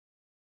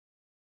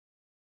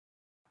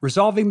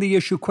Resolving the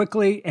issue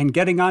quickly and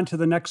getting on to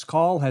the next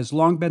call has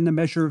long been the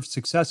measure of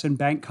success in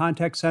bank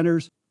contact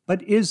centers,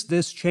 but is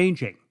this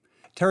changing?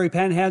 Terry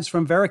Panhans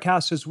from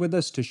Vericast is with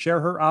us to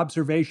share her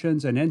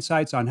observations and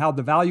insights on how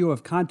the value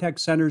of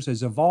contact centers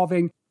is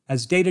evolving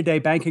as day-to-day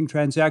banking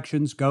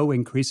transactions go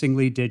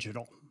increasingly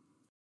digital.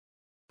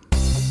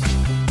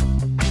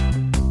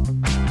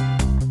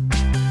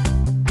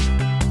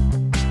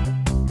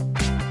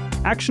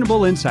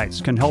 Actionable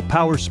insights can help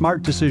power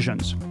smart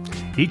decisions.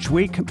 Each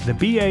week, the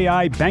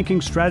BAI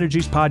Banking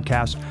Strategies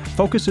podcast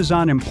focuses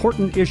on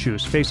important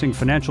issues facing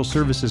financial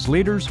services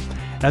leaders,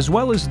 as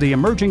well as the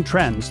emerging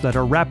trends that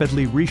are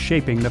rapidly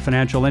reshaping the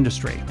financial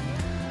industry.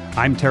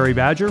 I'm Terry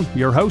Badger,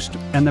 your host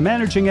and the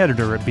managing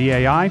editor at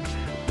BAI.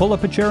 Pull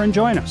up a chair and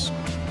join us.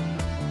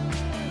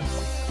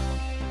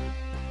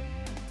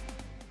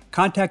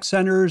 Contact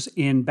centers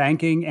in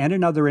banking and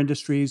in other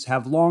industries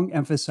have long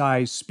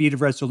emphasized speed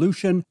of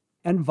resolution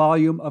and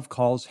volume of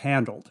calls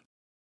handled.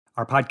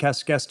 Our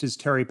podcast guest is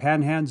Terry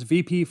Panhans,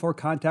 VP for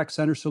Contact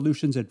Center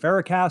Solutions at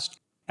Vericast,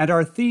 and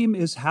our theme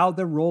is how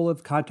the role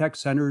of contact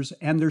centers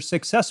and their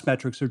success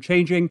metrics are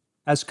changing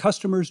as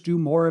customers do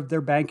more of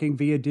their banking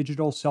via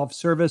digital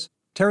self-service.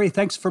 Terry,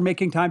 thanks for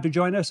making time to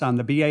join us on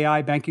the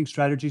BAI Banking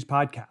Strategies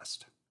podcast.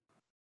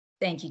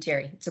 Thank you,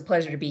 Terry. It's a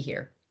pleasure to be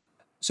here.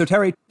 So,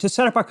 Terry, to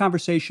set up our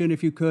conversation,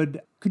 if you could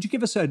you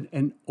give us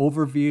an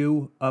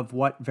overview of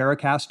what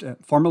Vericast,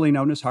 formerly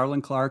known as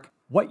Harlan Clark,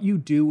 what you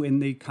do in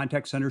the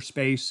contact center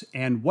space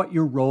and what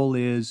your role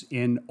is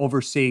in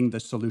overseeing the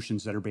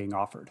solutions that are being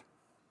offered?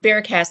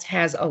 Vericast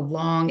has a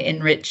long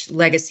and rich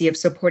legacy of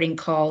supporting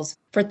calls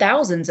for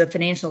thousands of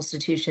financial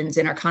institutions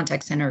in our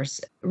contact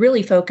centers,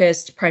 really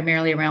focused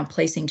primarily around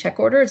placing check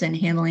orders and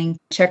handling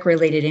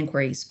check-related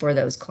inquiries for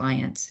those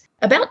clients.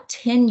 About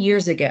 10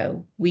 years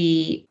ago,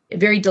 we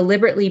very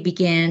deliberately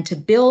began to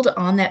build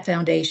on that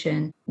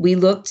foundation. We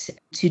looked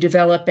to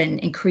develop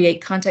and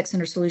create contact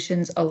center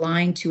solutions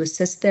aligned to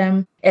assist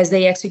them as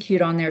they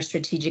execute on their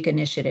strategic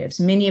initiatives,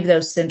 many of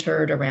those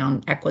centered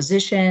around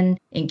acquisition,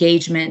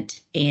 engagement,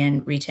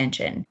 and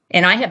retention.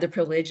 And I have the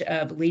privilege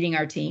of leading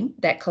our team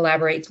that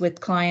collaborates with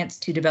clients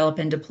to develop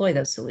and deploy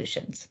those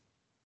solutions.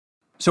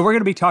 So we're going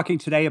to be talking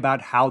today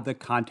about how the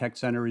contact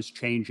center is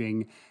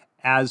changing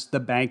as the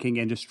banking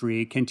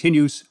industry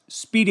continues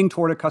speeding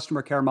toward a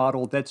customer care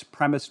model that's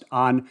premised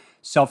on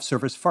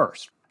self-service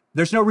first.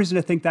 There's no reason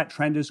to think that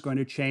trend is going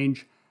to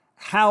change.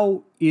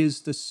 How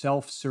is the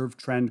self-serve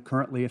trend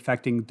currently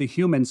affecting the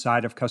human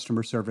side of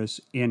customer service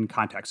in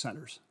contact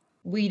centers?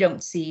 We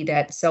don't see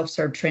that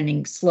self-serve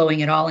trending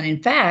slowing at all. And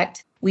in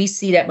fact, we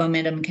see that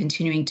momentum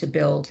continuing to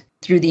build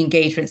through the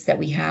engagements that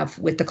we have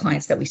with the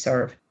clients that we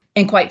serve.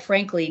 And quite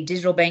frankly,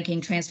 digital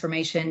banking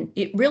transformation,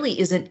 it really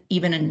isn't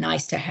even a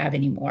nice to have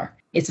anymore.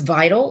 It's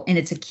vital, and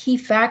it's a key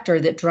factor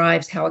that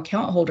drives how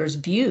account holders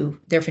view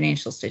their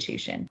financial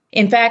institution.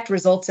 In fact,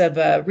 results of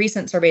a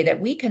recent survey that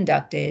we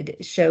conducted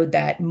showed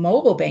that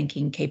mobile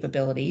banking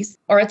capabilities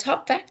are a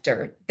top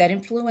factor that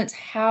influence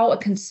how a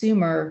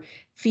consumer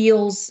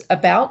feels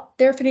about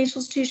their financial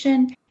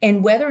institution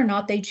and whether or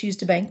not they choose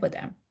to bank with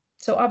them.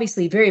 So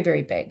obviously very,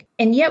 very big.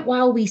 And yet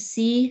while we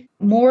see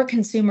more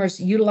consumers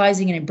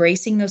utilizing and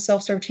embracing those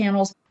self-serve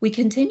channels, we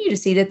continue to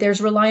see that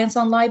there's reliance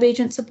on live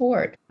agent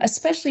support,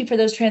 especially for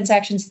those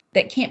transactions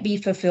that can't be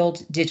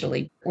fulfilled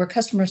digitally, where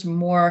customers are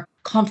more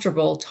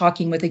comfortable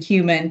talking with a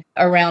human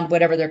around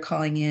whatever they're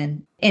calling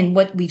in. And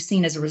what we've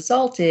seen as a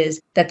result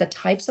is that the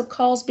types of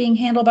calls being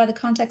handled by the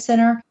contact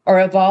center are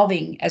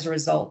evolving as a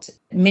result,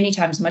 many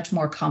times much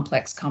more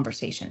complex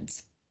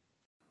conversations.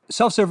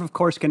 Self-serve, of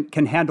course,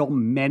 can handle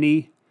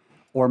many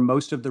or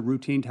most of the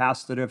routine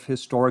tasks that have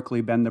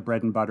historically been the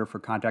bread and butter for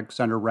contact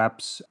center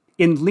reps.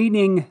 In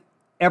leaning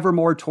ever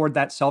more toward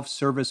that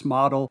self-service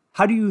model,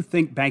 how do you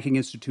think banking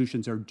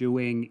institutions are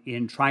doing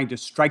in trying to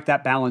strike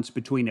that balance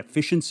between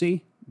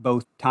efficiency,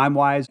 both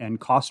time-wise and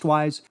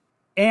cost-wise,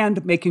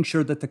 and making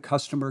sure that the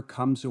customer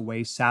comes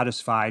away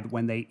satisfied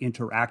when they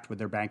interact with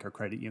their bank or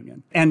credit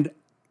union? And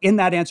in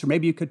that answer,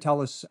 maybe you could tell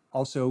us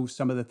also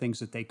some of the things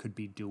that they could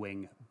be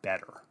doing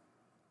better.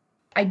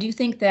 I do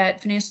think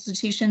that financial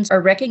institutions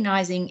are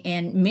recognizing,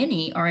 and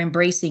many are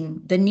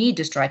embracing, the need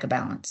to strike a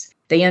balance.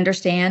 They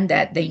understand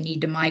that they need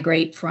to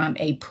migrate from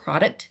a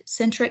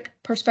product-centric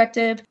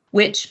perspective,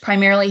 which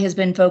primarily has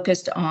been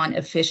focused on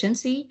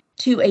efficiency,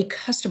 to a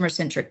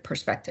customer-centric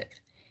perspective,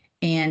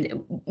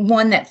 and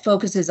one that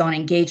focuses on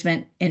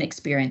engagement and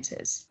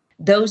experiences.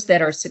 Those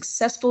that are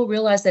successful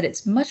realize that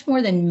it's much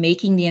more than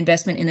making the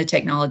investment in the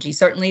technology.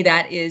 Certainly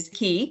that is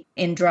key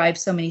and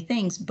drives so many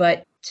things,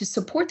 but to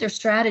support their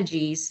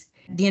strategies,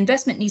 the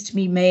investment needs to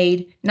be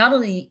made not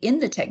only in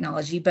the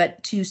technology,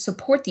 but to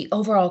support the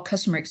overall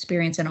customer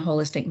experience in a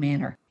holistic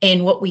manner.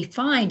 And what we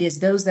find is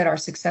those that are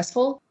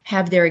successful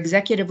have their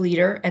executive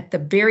leader at the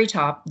very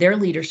top, their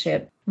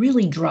leadership,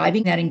 really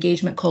driving that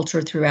engagement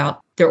culture throughout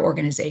their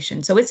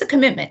organization. So it's a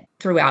commitment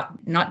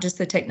throughout, not just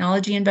the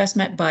technology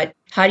investment, but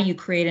how do you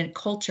create a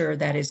culture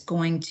that is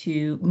going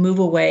to move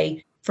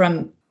away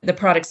from the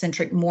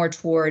product-centric more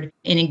toward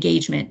an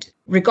engagement,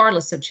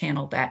 regardless of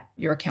channel that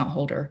your account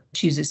holder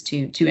chooses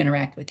to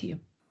interact with you.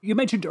 You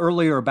mentioned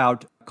earlier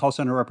about call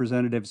center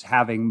representatives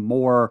having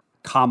more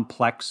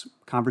complex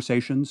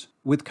conversations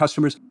with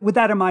customers. With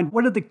that in mind,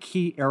 what are the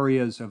key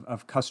areas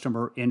of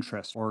customer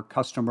interest or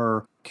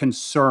customer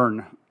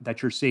concern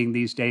that you're seeing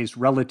these days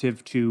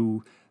relative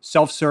to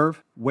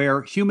self-serve,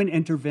 where human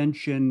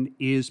intervention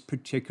is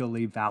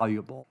particularly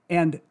valuable?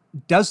 And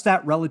does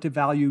that relative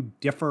value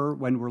differ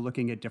when we're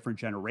looking at different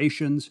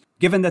generations,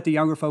 given that the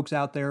younger folks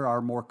out there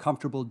are more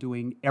comfortable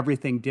doing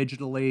everything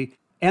digitally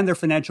and their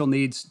financial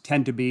needs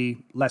tend to be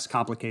less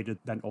complicated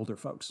than older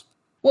folks?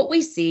 What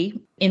we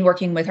see in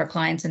working with our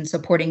clients and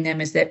supporting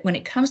them is that when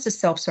it comes to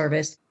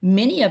self-service,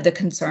 many of the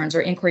concerns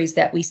or inquiries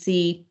that we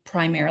see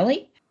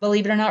primarily,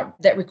 believe it or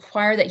not, that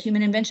require that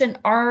human intervention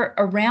are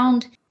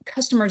around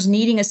customers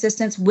needing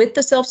assistance with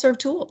the self-serve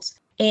tools.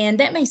 And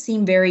that may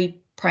seem very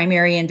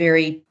primary and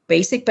very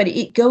basic, but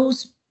it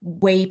goes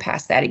way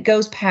past that. It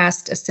goes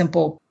past a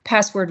simple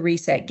password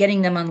reset,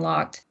 getting them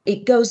unlocked.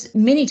 It goes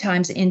many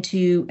times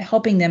into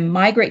helping them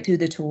migrate through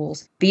the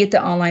tools, be it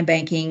the online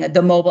banking,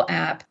 the mobile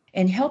app,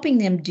 and helping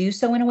them do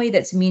so in a way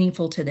that's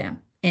meaningful to them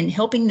and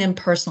helping them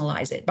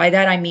personalize it. By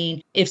that, I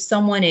mean, if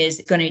someone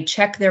is going to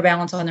check their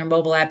balance on their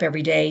mobile app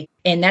every day,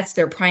 and that's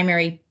their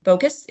primary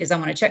focus is I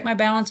want to check my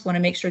balance, want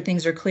to make sure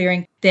things are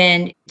clearing,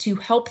 then to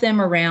help them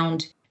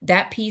around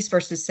that piece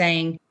versus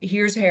saying,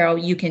 here's how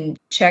you can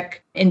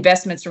check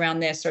investments around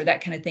this or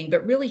that kind of thing,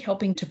 but really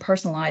helping to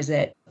personalize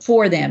it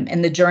for them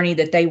and the journey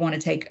that they want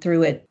to take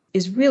through it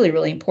is really,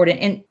 really important.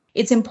 And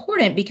it's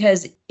important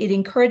because it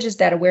encourages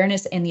that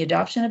awareness and the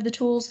adoption of the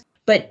tools.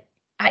 But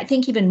I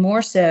think even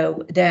more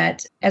so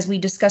that, as we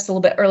discussed a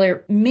little bit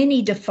earlier,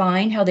 many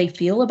define how they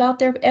feel about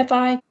their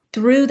FI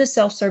through the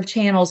self-serve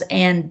channels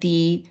and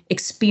the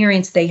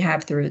experience they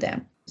have through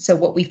them. So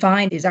what we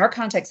find is our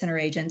contact center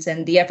agents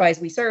and the FIs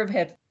we serve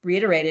have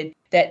reiterated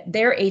that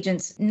their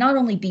agents not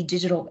only be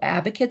digital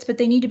advocates, but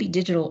they need to be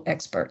digital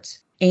experts.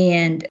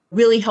 And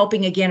really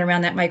helping again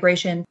around that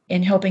migration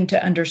and helping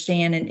to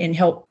understand and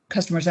help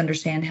customers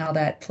understand how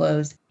that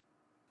flows.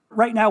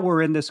 Right now,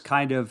 we're in this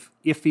kind of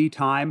iffy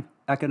time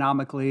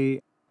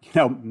economically.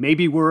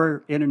 Maybe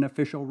we're in an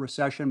official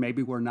recession,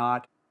 maybe we're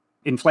not.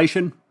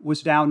 Inflation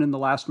was down in the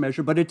last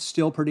measure, but it's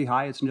still pretty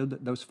high. It's near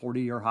those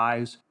 40-year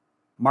highs.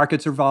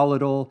 Markets are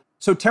volatile.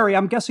 So, Terry,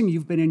 I'm guessing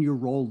you've been in your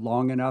role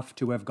long enough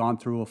to have gone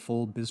through a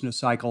full business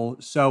cycle.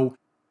 So,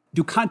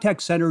 do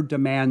contact center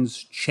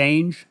demands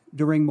change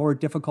during more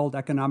difficult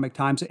economic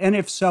times? And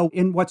if so,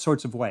 in what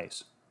sorts of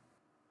ways?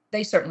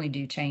 They certainly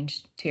do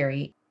change,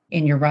 Terry,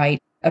 and you're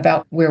right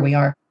about where we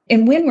are.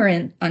 And when we're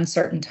in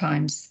uncertain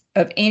times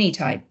of any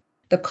type,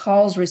 the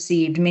calls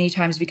received many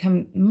times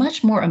become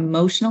much more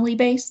emotionally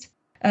based,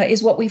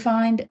 is what we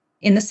find.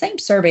 In the same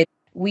survey,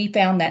 we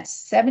found that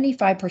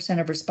 75%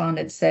 of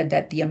respondents said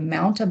that the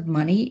amount of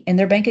money in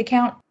their bank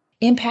account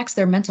impacts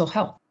their mental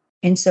health.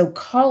 And so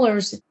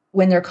callers,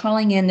 when they're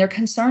calling in, they're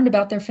concerned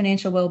about their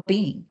financial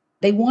well-being.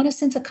 They want a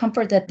sense of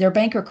comfort that their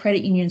bank or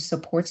credit union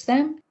supports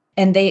them,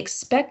 and they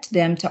expect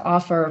them to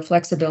offer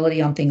flexibility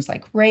on things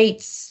like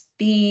rates,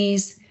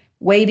 fees,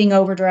 waiving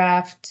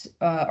overdraft,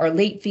 or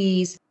late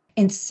fees.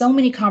 And so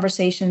many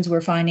conversations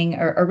we're finding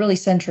are really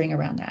centering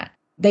around that.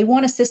 They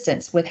want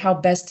assistance with how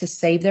best to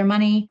save their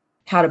money,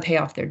 how to pay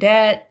off their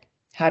debt,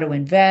 how to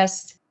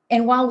invest.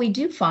 And while we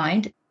do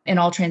find, in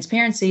all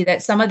transparency,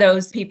 that some of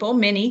those people,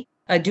 many,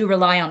 do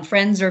rely on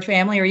friends or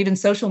family or even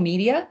social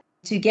media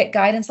to get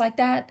guidance like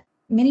that,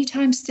 many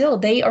times still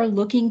they are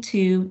looking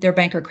to their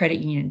bank or credit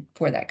union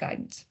for that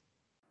guidance.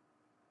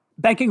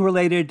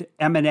 Banking-related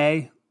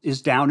M&A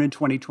is down in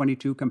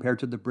 2022 compared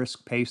to the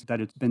brisk pace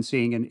that it's been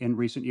seeing in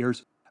recent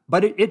years,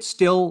 but it's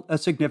still a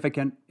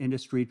significant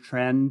industry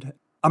trend.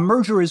 A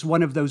merger is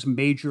one of those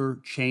major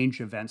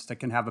change events that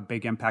can have a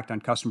big impact on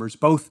customers,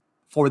 both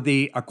for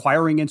the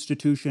acquiring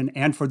institution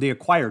and for the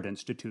acquired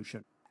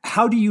institution.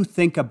 How do you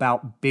think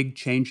about big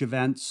change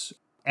events?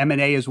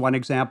 M&A is one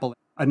example.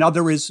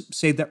 Another is,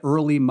 say, the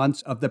early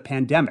months of the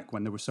pandemic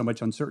when there was so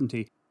much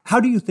uncertainty. How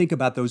do you think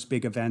about those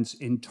big events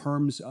in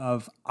terms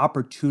of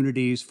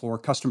opportunities for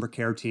customer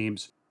care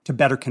teams to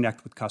better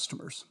connect with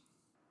customers?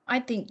 I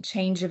think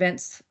change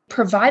events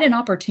provide an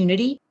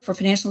opportunity for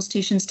financial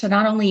institutions to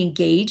not only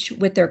engage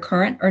with their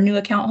current or new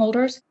account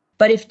holders,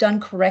 but if done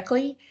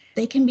correctly,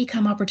 they can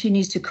become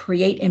opportunities to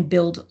create and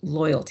build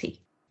loyalty.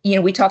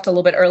 We talked a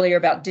little bit earlier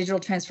about digital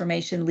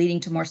transformation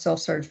leading to more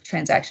self-serve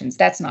transactions.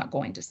 That's not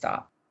going to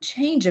stop.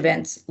 Change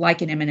events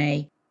like an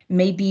M&A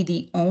may be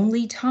the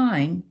only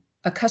time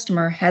a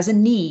customer has a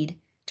need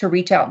to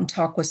reach out and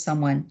talk with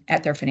someone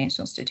at their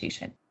financial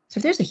institution. So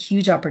there's a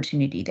huge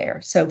opportunity there.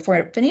 So for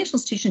a financial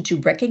institution to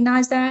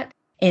recognize that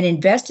and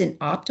invest in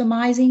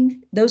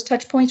optimizing those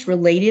touch points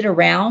related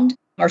around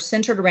or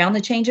centered around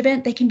the change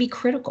event, they can be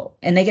critical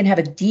and they can have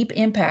a deep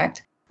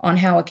impact on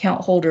how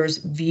account holders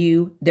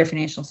view their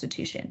financial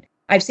institution.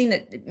 I've seen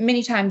that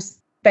many times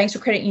banks or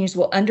credit unions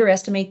will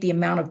underestimate the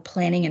amount of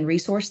planning and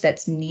resource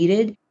that's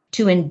needed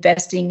to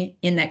investing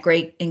in that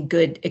great and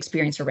good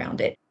experience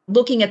around it.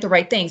 Looking at the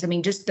right things. I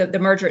mean, just the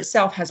merger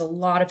itself has a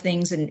lot of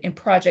things and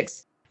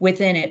projects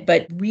within it,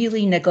 but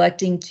really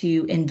neglecting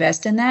to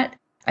invest in that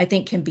I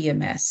think can be a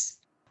mess.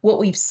 What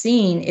we've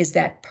seen is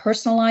that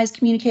personalized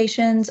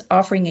communications,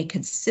 offering a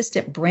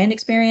consistent brand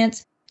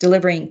experience,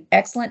 delivering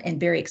excellent and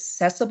very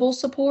accessible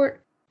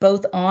support,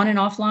 both on and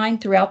offline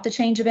throughout the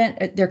change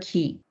event, they're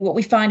key. What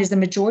we find is the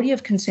majority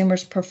of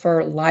consumers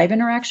prefer live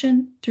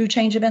interaction through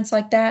change events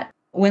like that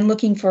when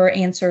looking for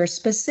answers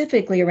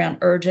specifically around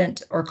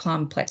urgent or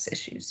complex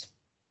issues.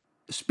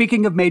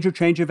 Speaking of major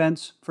change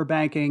events for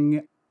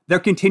banking, there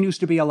continues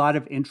to be a lot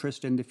of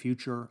interest in the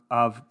future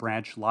of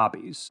branch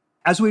lobbies.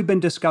 As we've been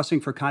discussing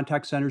for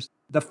contact centers,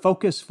 the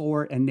focus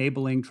for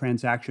enabling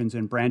transactions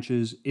in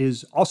branches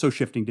is also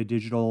shifting to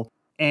digital.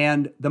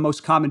 And the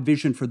most common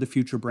vision for the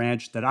future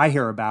branch that I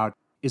hear about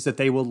is that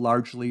they will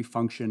largely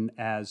function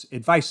as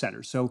advice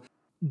centers. So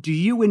do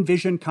you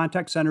envision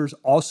contact centers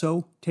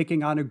also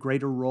taking on a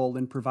greater role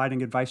in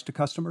providing advice to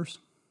customers?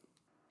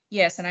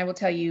 Yes, and I will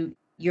tell you,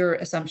 your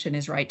assumption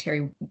is right,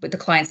 Terry. With the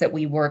clients that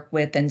we work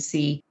with and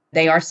see,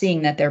 they are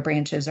seeing that their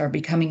branches are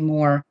becoming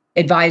more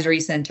advisory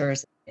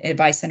centers,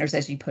 advice centers,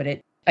 as you put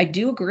it. I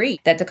do agree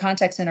that the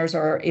contact centers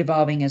are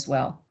evolving as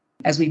well.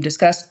 As we've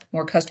discussed,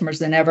 more customers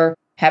than ever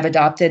have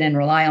adopted and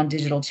rely on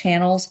digital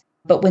channels.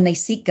 But when they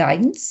seek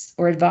guidance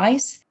or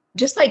advice,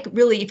 just like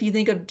really, if you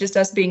think of just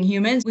us being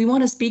humans, we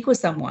want to speak with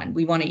someone.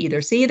 We want to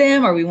either see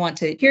them or we want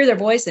to hear their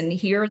voice and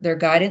hear their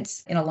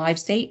guidance in a live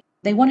state.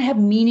 They want to have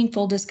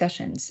meaningful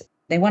discussions.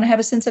 They want to have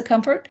a sense of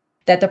comfort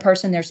that the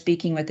person they're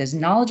speaking with is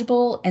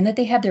knowledgeable and that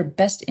they have their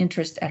best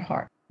interest at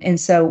heart. And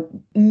so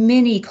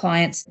many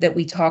clients that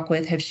we talk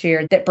with have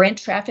shared that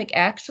branch traffic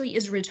actually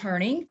is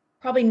returning,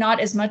 probably not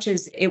as much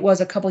as it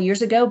was a couple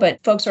years ago,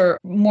 but folks are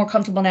more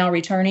comfortable now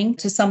returning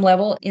to some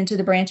level into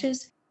the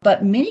branches.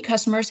 But many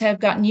customers have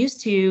gotten used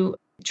to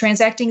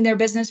transacting their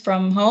business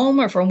from home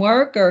or from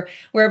work or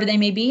wherever they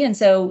may be. And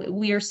so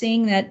we are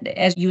seeing that,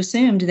 as you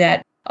assumed,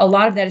 that a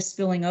lot of that is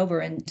spilling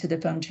over into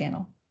the phone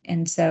channel.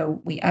 And so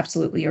we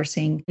absolutely are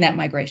seeing that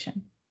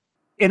migration.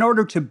 In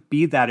order to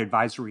be that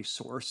advisory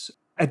source,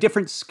 a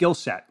different skill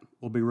set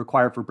will be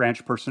required for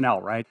branch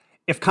personnel, right?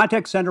 If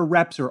contact center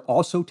reps are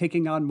also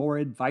taking on more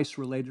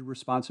advice-related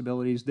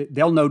responsibilities,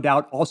 they'll no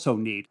doubt also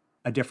need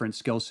a different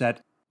skill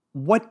set.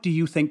 What do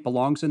you think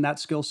belongs in that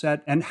skill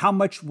set, and how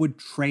much would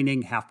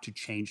training have to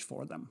change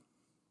for them?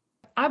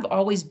 I've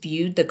always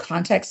viewed the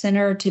contact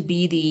center to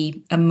be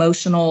the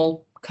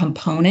emotional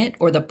component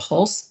or the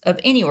pulse of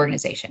any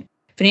organization,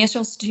 financial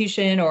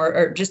institution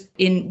or just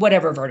in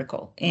whatever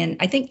vertical. And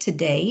I think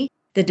today,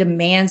 the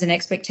demands and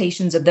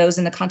expectations of those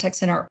in the contact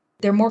center,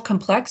 they're more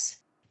complex,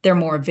 they're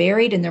more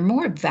varied, and they're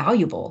more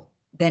valuable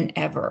than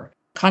ever.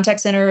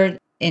 Contact center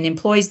and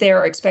employees there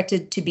are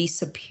expected to be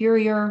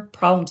superior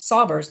problem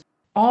solvers,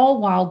 all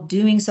while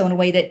doing so in a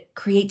way that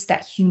creates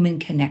that human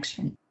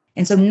connection.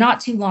 And so not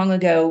too long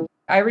ago,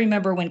 I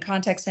remember when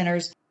contact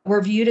centers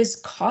were viewed as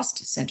cost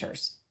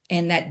centers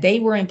and that they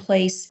were in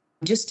place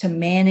just to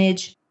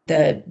manage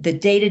the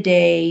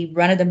day-to-day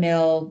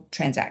run-of-the-mill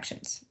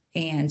transactions.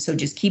 And so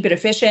just keep it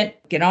efficient,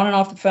 get on and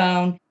off the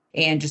phone,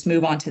 and just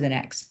move on to the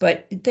next.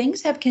 But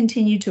things have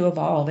continued to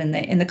evolve, and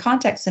the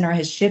contact center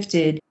has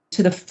shifted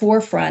to the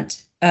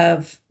forefront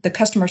of the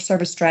customer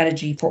service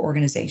strategy for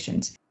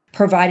organizations,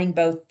 providing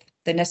both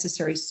the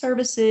necessary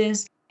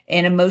services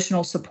and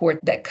emotional support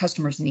that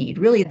customers need,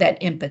 really that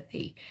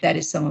empathy that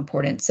is so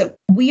important. So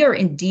we are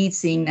indeed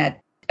seeing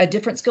that a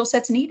different skill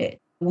set's needed.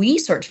 We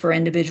search for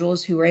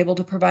individuals who are able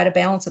to provide a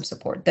balance of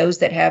support, those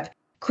that have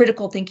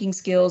critical thinking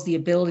skills, the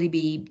ability to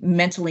be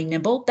mentally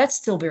nimble, that's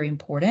still very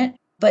important,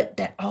 but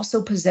that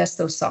also possess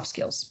those soft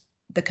skills,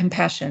 the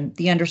compassion,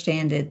 the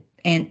understanding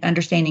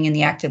and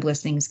the active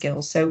listening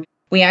skills. So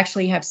we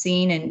actually have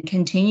seen and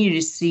continue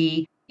to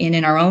see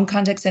in our own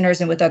contact centers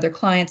and with other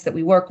clients that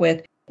we work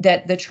with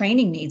that the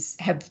training needs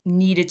have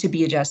needed to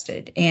be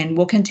adjusted and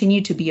will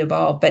continue to be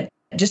evolved, but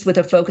just with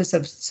a focus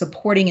of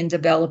supporting and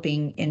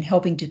developing and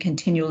helping to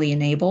continually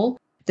enable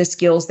the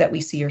skills that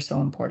we see are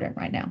so important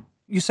right now.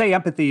 You say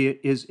empathy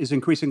is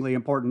increasingly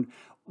important.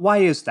 Why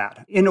is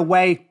that? In a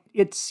way,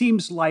 it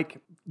seems like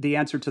the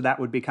answer to that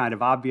would be kind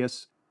of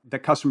obvious, that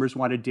customers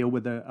want to deal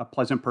with a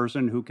pleasant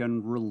person who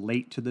can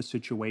relate to the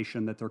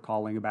situation that they're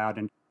calling about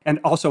and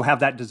also have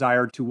that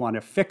desire to want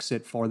to fix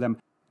it for them.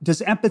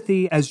 Does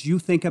empathy, as you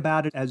think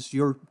about it, as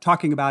you're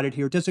talking about it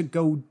here, does it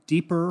go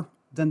deeper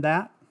than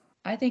that?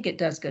 I think it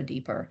does go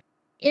deeper.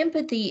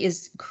 Empathy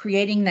is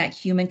creating that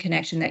human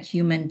connection, that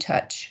human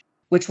touch,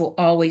 which will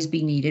always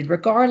be needed,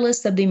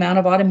 regardless of the amount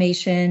of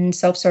automation,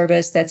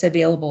 self-service that's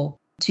available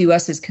to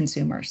us as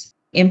consumers.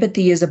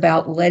 Empathy is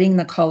about letting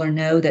the caller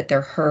know that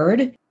they're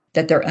heard,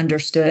 that they're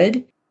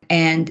understood,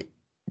 and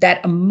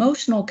that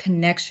emotional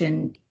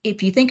connection,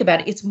 if you think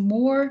about it, it's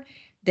more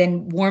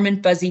than warm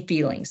and fuzzy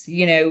feelings,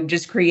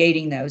 just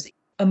creating those.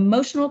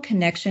 Emotional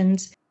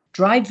connections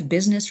drive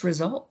business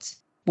results.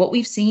 What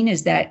we've seen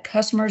is that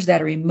customers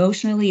that are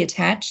emotionally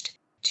attached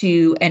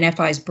to an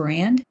FI's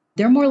brand,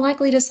 they're more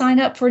likely to sign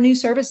up for new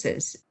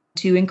services,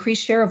 to increase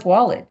share of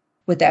wallet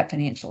with that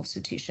financial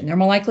institution. They're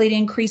more likely to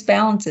increase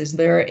balances,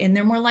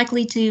 they're more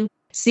likely to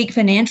seek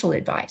financial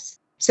advice.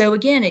 So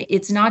again,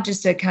 it's not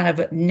just a kind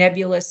of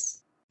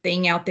nebulous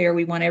thing out there.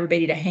 We want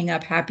everybody to hang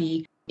up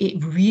happy.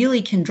 It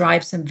really can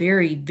drive some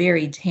very,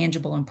 very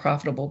tangible and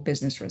profitable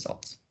business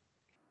results.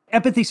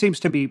 Empathy seems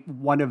to be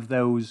one of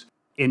those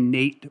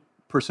innate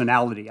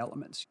personality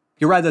elements.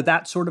 You're either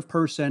that sort of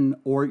person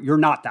or you're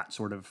not that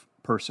sort of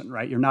person,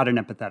 right? You're not an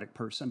empathetic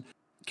person.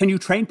 Can you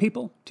train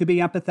people to be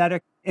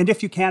empathetic? And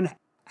if you can,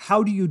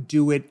 how do you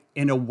do it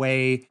in a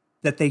way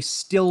that they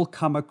still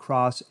come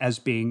across as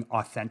being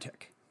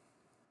authentic?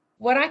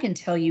 What I can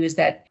tell you is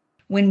that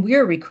when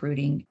we're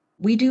recruiting,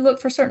 we do look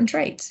for certain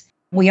traits.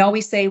 We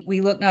always say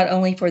we look not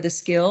only for the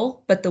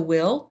skill, but the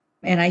will.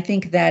 And I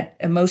think that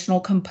emotional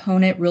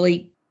component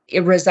really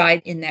it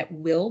resides in that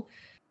will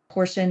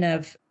portion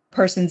of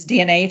person's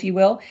DNA, if you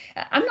will.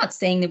 I'm not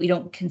saying that we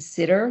don't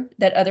consider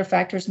that other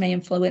factors may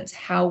influence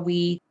how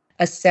we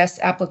assess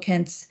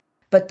applicants,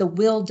 but the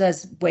will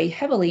does weigh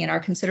heavily in our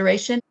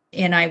consideration.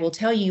 And I will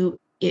tell you,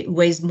 it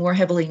weighs more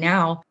heavily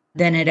now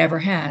than it ever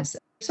has.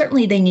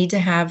 Certainly, they need to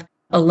have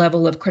a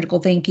level of critical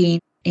thinking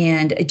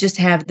and just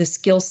have the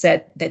skill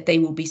set that they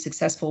will be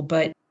successful,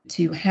 but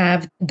to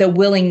have the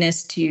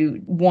willingness to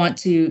want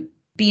to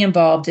be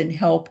involved and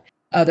help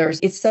others,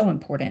 it's so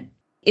important.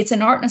 It's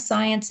an art and a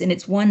science, and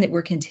it's one that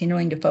we're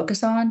continuing to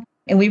focus on.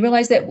 And we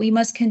realize that we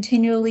must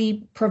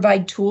continually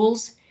provide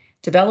tools,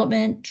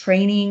 development,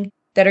 training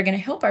that are going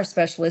to help our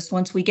specialists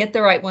once we get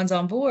the right ones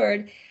on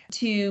board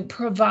to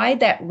provide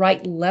that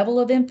right level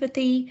of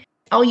empathy.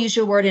 I'll use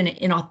your word in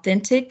an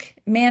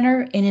authentic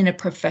manner and in a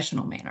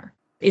professional manner.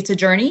 It's a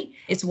journey.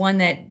 It's one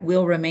that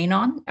will remain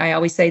on. I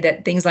always say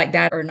that things like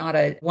that are not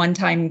a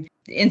one-time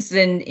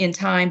incident in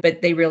time,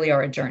 but they really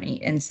are a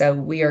journey. And so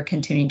we are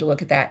continuing to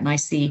look at that. And I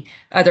see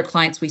other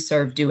clients we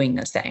serve doing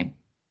the same.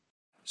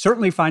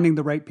 Certainly finding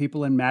the right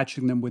people and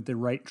matching them with the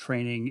right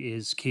training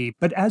is key.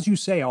 But as you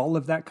say, all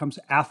of that comes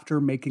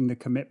after making the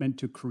commitment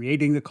to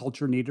creating the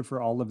culture needed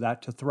for all of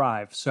that to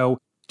thrive. So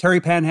Terry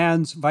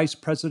Panhans, Vice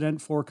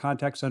President for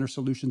Contact Center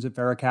Solutions at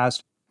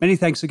Vericast, many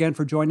thanks again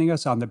for joining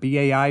us on the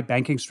BAI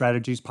Banking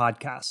Strategies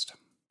podcast.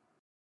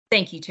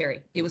 Thank you,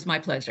 Terry. It was my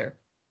pleasure.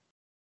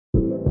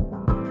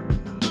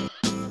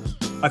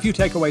 A few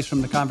takeaways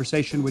from the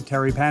conversation with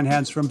Terry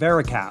Panhans from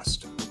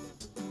Vericast.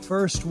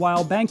 First,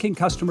 while banking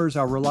customers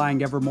are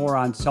relying ever more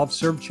on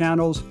self-serve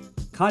channels,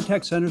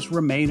 contact centers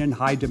remain in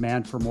high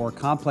demand for more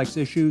complex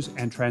issues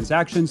and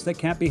transactions that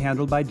can't be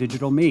handled by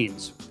digital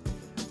means.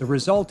 The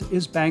result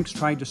is banks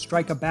trying to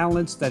strike a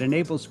balance that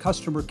enables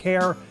customer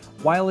care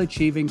while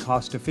achieving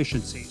cost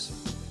efficiencies.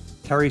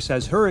 Terry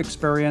says her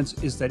experience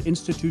is that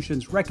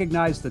institutions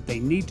recognize that they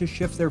need to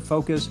shift their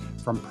focus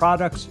from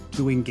products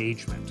to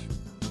engagement.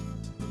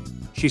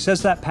 She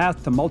says that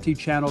path to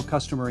multi-channel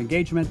customer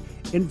engagement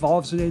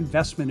involves an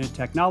investment in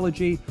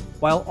technology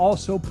while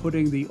also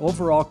putting the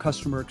overall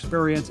customer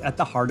experience at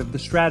the heart of the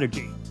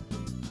strategy.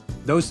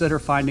 Those that are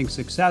finding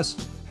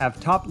success have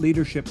top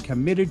leadership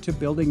committed to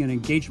building an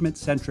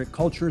engagement-centric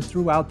culture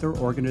throughout their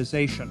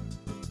organization.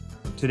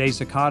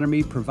 Today's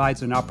economy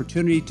provides an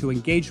opportunity to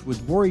engage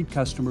with worried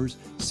customers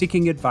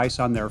seeking advice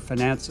on their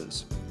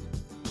finances.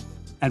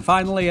 And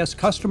finally, as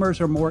customers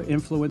are more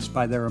influenced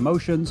by their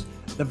emotions,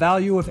 the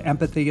value of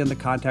empathy in the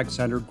contact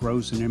center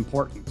grows in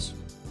importance.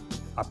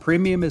 A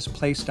premium is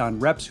placed on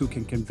reps who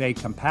can convey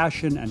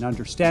compassion and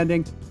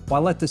understanding,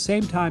 while at the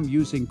same time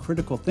using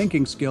critical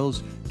thinking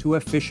skills to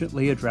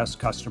efficiently address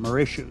customer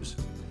issues.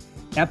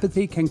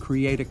 Empathy can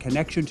create a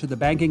connection to the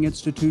banking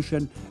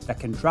institution that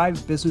can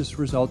drive business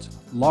results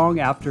long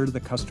after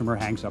the customer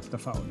hangs up the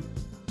phone.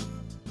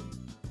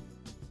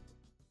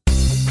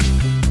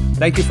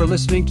 Thank you for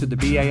listening to the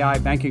BAI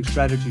Banking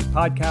Strategies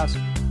podcast.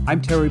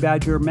 I'm Terry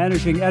Badger,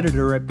 Managing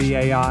Editor at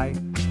BAI.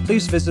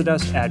 Please visit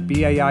us at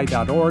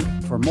bai.org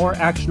for more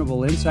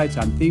actionable insights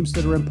on themes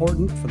that are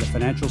important for the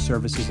financial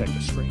services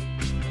industry.